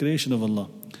 they are the creation of Allah.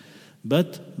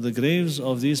 But the graves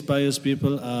of these pious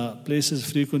people are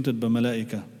places frequented by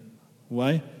malaika.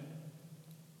 Why?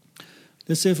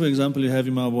 Let's say, for example, you have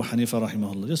Imam Abu Hanifa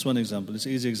rahimahullah. Just one example. It's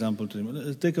an easy example to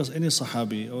him. Take us any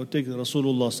Sahabi or take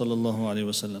Rasulullah sallallahu alayhi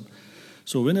wa sallam.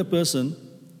 So when a person,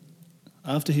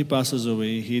 after he passes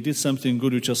away, he did something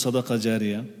good which was sadaqah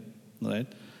jariyah, right?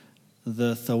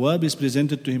 The thawab is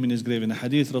presented to him in his grave. In a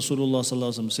hadith, Rasulullah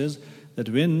sallallahu alayhi wa sallam says that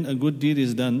when a good deed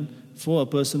is done for a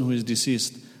person who is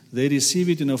deceased, they receive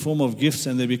it in a form of gifts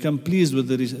and they become pleased with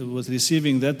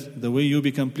receiving that the way you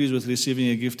become pleased with receiving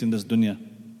a gift in this dunya.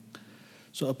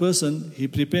 So a person, he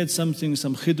prepared something,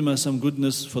 some khidmah, some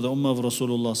goodness for the ummah of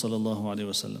Rasulullah sallallahu alayhi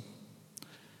wa sallam.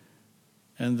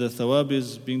 And the thawab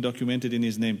is being documented in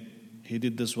his name. He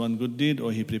did this one good deed,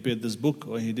 or he prepared this book,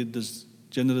 or he did this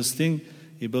generous thing.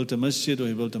 He built a masjid, or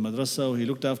he built a madrasa, or he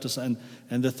looked after and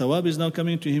the thawab is now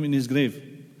coming to him in his grave.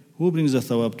 Who brings the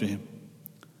thawab to him?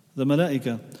 The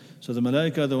malaika. So the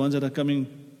malaika are the ones that are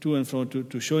coming to and fro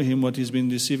to show him what he's been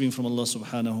receiving from Allah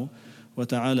subhanahu wa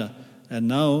ta'ala. And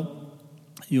now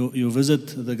you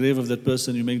visit the grave of that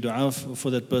person, you make dua for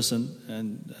that person,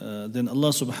 and then Allah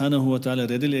subhanahu wa ta'ala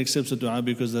readily accepts the dua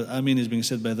because the Ameen is being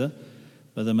said by the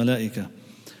malaika.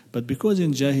 But because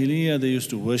in Jahiliyyah they used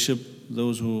to worship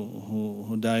those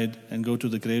who died and go to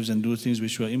the graves and do things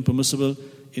which were impermissible,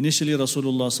 initially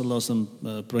Rasulullah sallallahu alaihi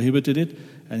wasallam prohibited it,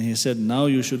 and he said, now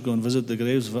you should go and visit the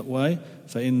graves. Why?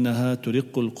 فَإِنَّهَا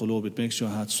تُرِقُّ الْقُلُوبِ. It makes your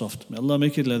heart soft. May Allah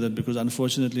make it like that, because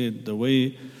unfortunately the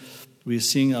way we're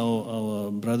seeing our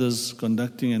brothers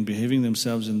conducting and behaving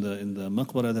themselves in the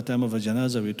maqbara at the time of a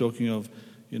janaza, we're talking of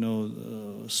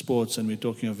sports, and we're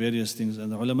talking of various things,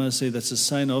 and the ulama say that's a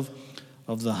sign of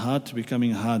the heart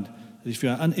becoming hard. If you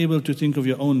are unable to think of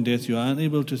your own death, you are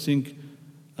unable to think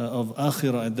of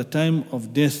akhirah at the time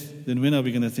of death, then when are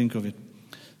we going to think of it?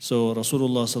 So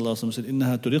Rasulullah sallallahu alaihi wasallam said,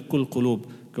 "Innaha turiqqul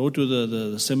qulub." Go to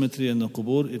the cemetery and the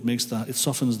qubur. It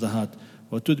softens the heart.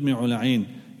 Wa tudmi'ul ayn.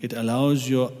 It allows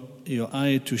your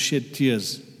eye to shed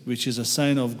tears, which is a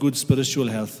sign of good spiritual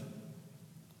health.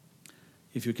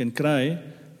 If you can cry,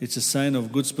 it's a sign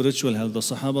of good spiritual health. The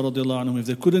Sahaba radiallahu anhum, if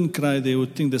they couldn't cry, they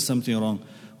would think there's something wrong.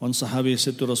 One Sahabi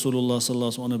said to Rasulullah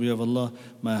sallallahu alaihi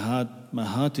wasallam, my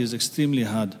heart is extremely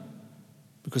hard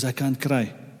because I can't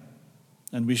cry.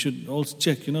 And we should also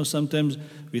check. Sometimes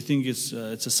we think it's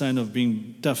a sign of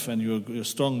being tough and you're a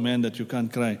strong man that you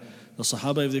can't cry. The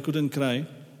Sahaba, if they couldn't cry,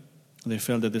 they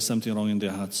felt that there's something wrong in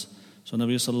their hearts. So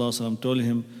Nabi sallallahu alaihi wasallam told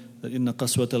him that inna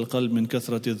qaswat al-qalb min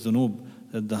kathrati al-dhunub,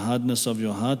 that the hardness of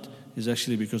your heart is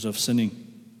actually because of sinning.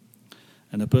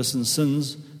 And a person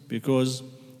sins because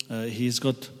he's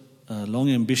got long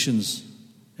ambitions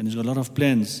and he's got a lot of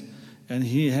plans, and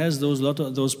he has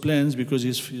those plans because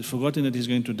he's forgotten that he's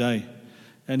going to die.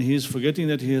 and he is forgetting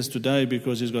that he has to die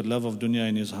because he's got love of dunya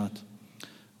in his heart.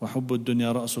 وَحُبُّ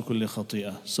الدُّنْيَا رَأْسُ كُلِّ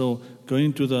خَطِيئَةٍ. So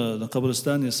going to the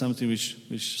qabristan is something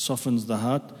which softens the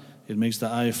heart. It makes the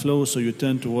eye flow, so you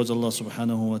turn towards Allah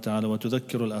subhanahu wa ta'ala. وَتُذَكِّرُ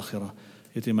الْآخِرَةِ.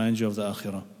 It reminds you of the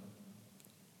akhirah.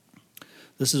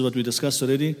 This is what we discussed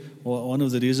already. One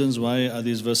of the reasons why are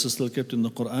these verses still kept in the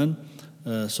Quran.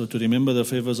 So to remember the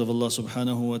favors of Allah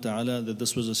subhanahu wa ta'ala, that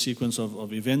this was a sequence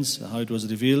of events, how it was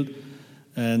revealed.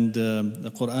 And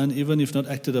the Quran, even if not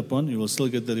acted upon, you will still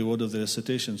get the reward of the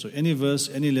recitation. So any verse,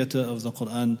 any letter of the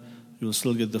Quran, you will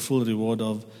still get the full reward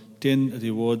of 10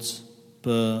 rewards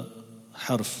per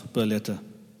harf, per letter.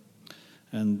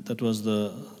 And that was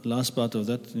the last part of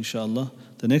that, inshallah.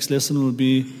 The next lesson will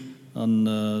be on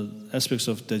aspects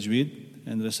of tajweed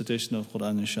and recitation of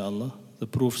Quran, inshallah. The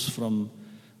proofs from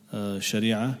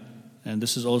Sharia. And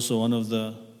this is also one of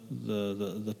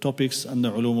the topics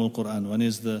under Uloomul Quran. One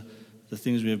is the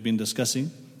things we have been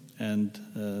discussing, and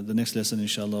the next lesson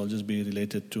inshallah will just be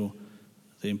related to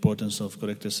the importance of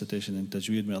correct recitation and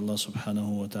tajweed. May Allah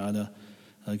subhanahu wa ta'ala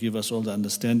give us all the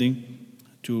understanding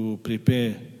to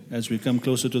prepare as we come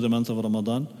closer to the month of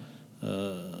Ramadan,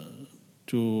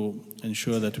 to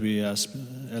ensure that we are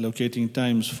allocating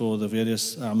times for the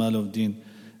various a'mal of deen.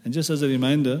 And just as a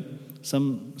reminder,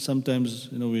 sometimes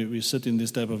we sit in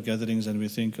this type of gatherings and we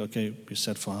think, okay, we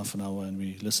sat for half an hour and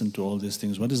we listen to all these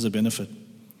things. What is the benefit?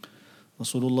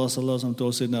 Rasulullah sallallahu alaihi wasallam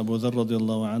told Sayyidina Abu Dharr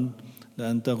radiallahu an,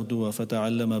 لَأَن تَغْدُوَ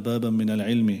فَتَعَلَّمَ بَابًا مِنَ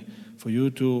الْعِلْمِ. For you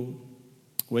to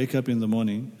wake up in the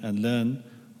morning and learn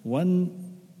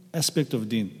one aspect of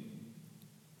deen.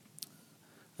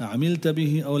 عَمِلْتَ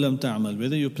بِهِ أَوْ لَمْ تَعْمَلْ.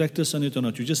 Whether you practice on it or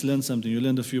not, you just learn something, you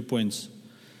learned a few points.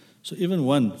 So even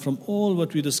one, from all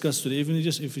what we discussed today, even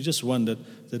if you just one, that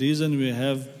the reason we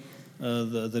have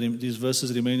these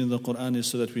verses remain in the Quran is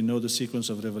so that we know the sequence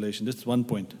of revelation. That's one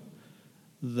point.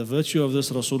 The virtue of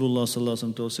this, Rasulullah sallallahu alaihi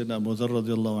wasallam told Sayyidina Abu Dharr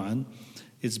radiallahu an,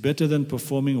 it's better than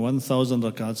performing 1,000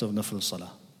 rak'ats of nafil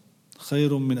salah. خَيْرٌ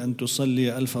مِّنْ أَن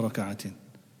تُصَلِّيَ أَلْفَ رَكَعَةٍ.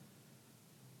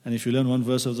 And if you learn one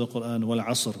verse of the Quran,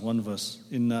 وَالْعَصْرِ, one verse,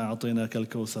 إِنَّا أَعْطَيْنَاكَ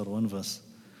الْكَوْثَرِ, one verse,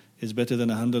 is better than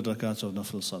 100 rak'ats of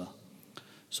nafil salah.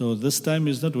 So this time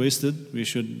is not wasted. We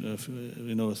should,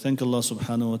 thank Allah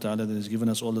subhanahu wa ta'ala that He's given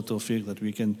us all the tawfiq that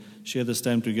we can share this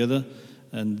time together.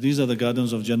 And these are the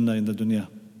gardens of Jannah in the dunya,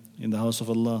 in the house of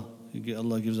Allah.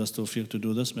 Allah gives us tawfiq to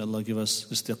do this. May Allah give us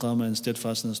istiqamah and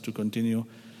steadfastness to continue,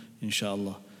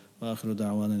 inshaAllah. Wa akhiru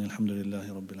da'wana alhamdulillahi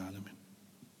rabbil alamin.